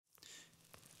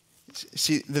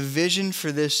See, the vision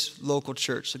for this local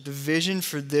church, like the vision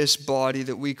for this body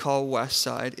that we call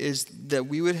Westside, is that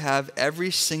we would have every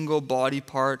single body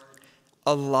part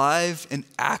alive and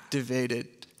activated.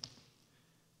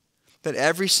 That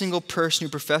every single person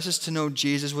who professes to know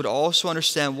Jesus would also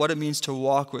understand what it means to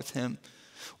walk with him,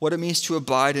 what it means to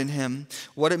abide in him,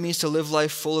 what it means to live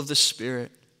life full of the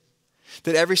Spirit.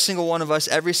 That every single one of us,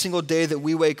 every single day that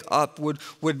we wake up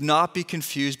would not be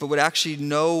confused, but would actually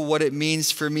know what it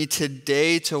means for me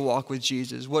today to walk with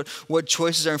Jesus, what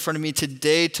choices are in front of me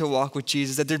today to walk with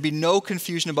Jesus, that there'd be no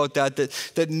confusion about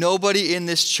that nobody in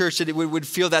this church that it would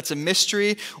feel that's a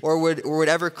mystery or would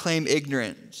ever claim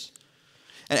ignorance.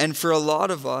 And for a lot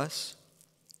of us,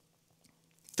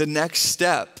 the next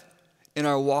step in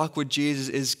our walk with Jesus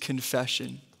is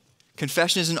confession.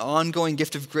 Confession is an ongoing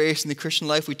gift of grace in the Christian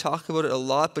life. We talk about it a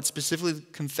lot, but specifically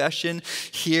confession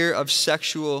here of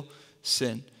sexual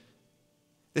sin.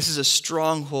 This is a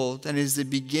stronghold and it is the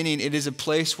beginning. It is a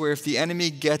place where if the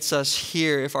enemy gets us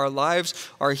here, if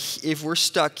we're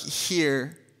stuck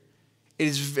here, it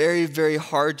is very, very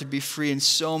hard to be free in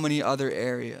so many other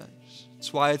areas.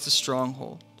 That's why it's a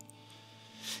stronghold.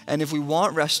 And if we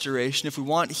want restoration, if we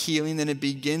want healing, then it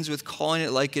begins with calling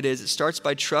it like it is. It starts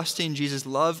by trusting Jesus'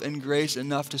 love and grace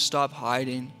enough to stop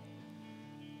hiding.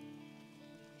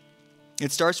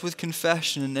 It starts with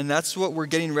confession, and that's what we're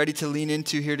getting ready to lean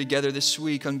into here together this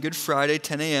week. On Good Friday,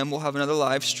 10 a.m., we'll have another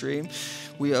live stream.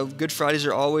 Good Fridays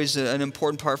are always an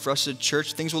important part for us at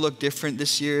church. Things will look different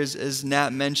this year, as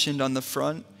Nat mentioned on the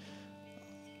front.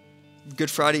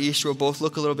 Good Friday, Easter will both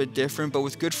look a little bit different, but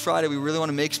with Good Friday, we really want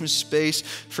to make some space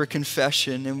for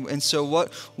confession. And so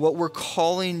what we're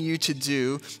calling you to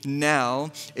do now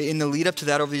in the lead up to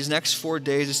that over these next 4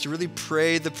 days is to really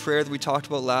pray the prayer that we talked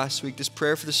about last week, this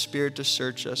prayer for the Spirit to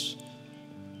search us.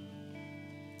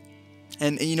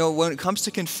 And when it comes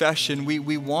to confession,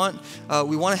 we want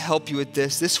to help you with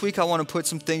this. This week, I want to put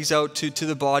some things out to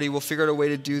the body. We'll figure out a way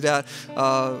to do that,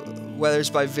 whether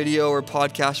it's by video or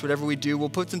podcast, whatever we do. We'll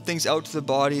put some things out to the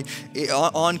body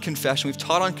on confession. We've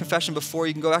taught on confession before.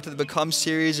 You can go back to the Become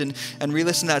series and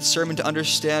re-listen to that sermon to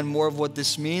understand more of what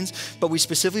this means. But we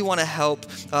specifically want to help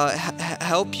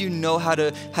you know how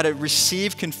to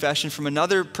receive confession from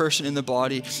another person in the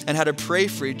body and how to pray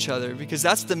for each other, because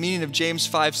that's the meaning of James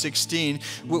 5:16.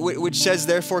 Which says,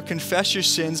 therefore, confess your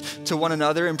sins to one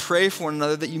another and pray for one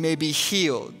another that you may be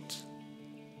healed.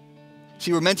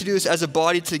 See, we're meant to do this as a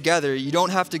body together. You don't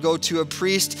have to go to a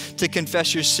priest to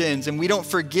confess your sins. And we don't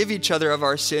forgive each other of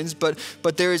our sins, but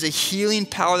there is a healing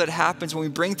power that happens when we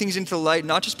bring things into the light,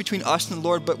 not just between us and the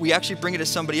Lord, but we actually bring it to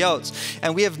somebody else.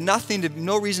 And we have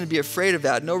no reason to be afraid of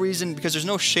that. No reason, because there's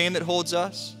no shame that holds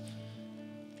us.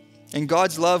 And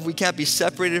God's love, we can't be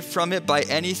separated from it by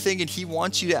anything, and he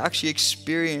wants you to actually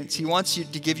experience. He wants you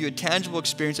to give you a tangible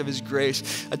experience of his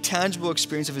grace, a tangible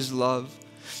experience of his love.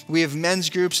 We have men's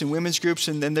groups and women's groups,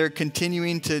 and then they're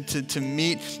continuing to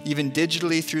meet even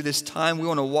digitally through this time. We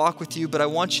want to walk with you, but I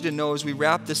want you to know as we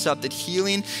wrap this up that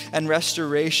healing and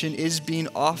restoration is being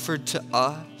offered to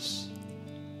us.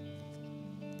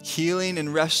 Healing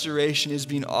and restoration is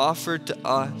being offered to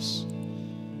us,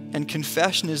 and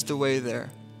confession is the way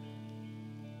there.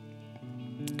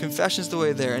 Confession is the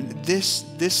way there, and this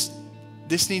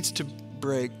needs to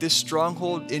break. This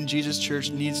stronghold in Jesus'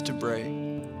 church needs to break.